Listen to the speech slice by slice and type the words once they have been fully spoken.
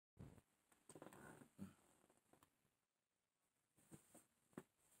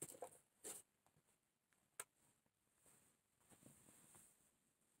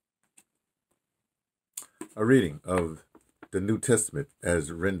a reading of the New Testament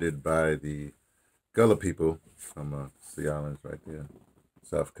as rendered by the Gullah people from the islands right there,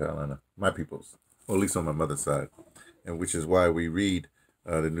 South Carolina, my peoples, or at least on my mother's side, and which is why we read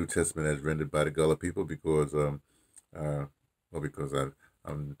the New Testament as rendered by the Gullah people because, because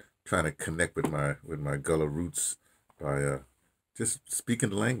I'm trying to connect with my Gullah roots by just speaking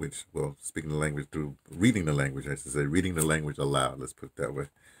the language. Well, speaking the language through reading the language, I should say, reading the language aloud. Let's put it that way.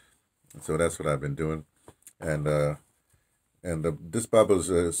 So that's what I've been doing, and this Bible is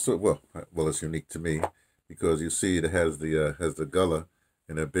it's unique to me because you see it has the Gullah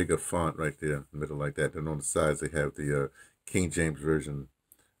in a bigger font right there in the middle like that. And on the sides they have the King James version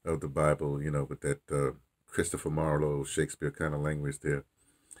of the Bible, with that Christopher Marlowe Shakespeare kind of language there.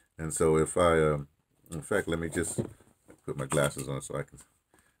 And so if I, in fact, let me just put my glasses on so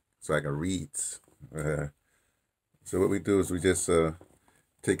I can read. So what we do is we just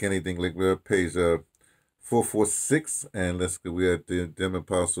take anything like we're page 446, and let's go. We're at the Dem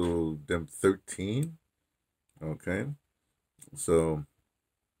Apostle Dem 13. Okay, so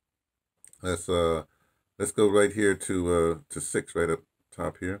let's go right here to 6, right up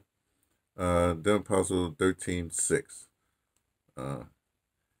top here. Dem Apostle 13:6.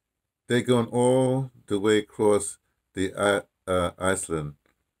 They gone all the way across the Iceland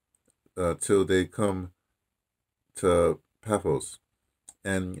till they come to Paphos,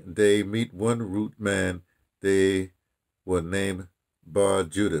 and they meet one root man. They were named Bar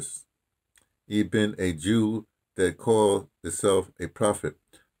Judas. He been a Jew that called himself a prophet,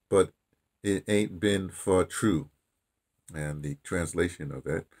 but it ain't been for true. And the translation of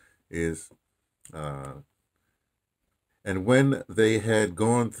that is, and when they had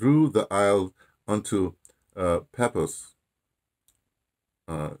gone through the isle unto Paphos,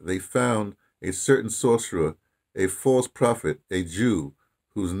 they found a certain sorcerer, a false prophet, a Jew,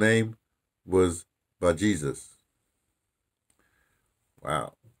 whose name was Bar Jesus.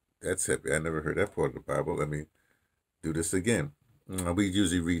 Wow, that's heavy. I never heard that part of the Bible. Let me do this again. We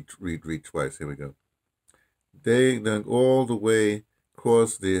usually read twice. Here we go. They then all the way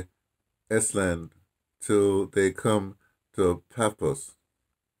across the Estland till they come to Paphos,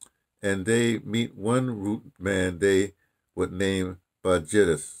 and they meet one root man they would name Bar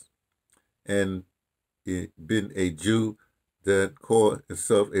Jesus, and he been a Jew that called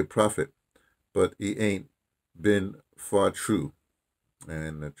himself a prophet, but he ain't been far true.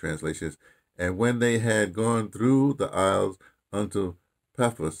 And the translation is, and when they had gone through the isles unto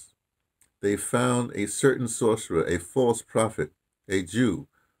Paphos, they found a certain sorcerer, a false prophet, a Jew,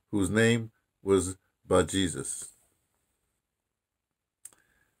 whose name was Bar Jesus.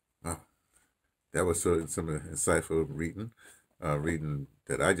 Wow, that was some insightful reading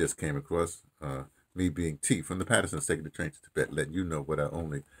that I just came across. Me being T from the Patterson, taking the train to Tibet, letting you know what I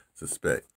only suspect.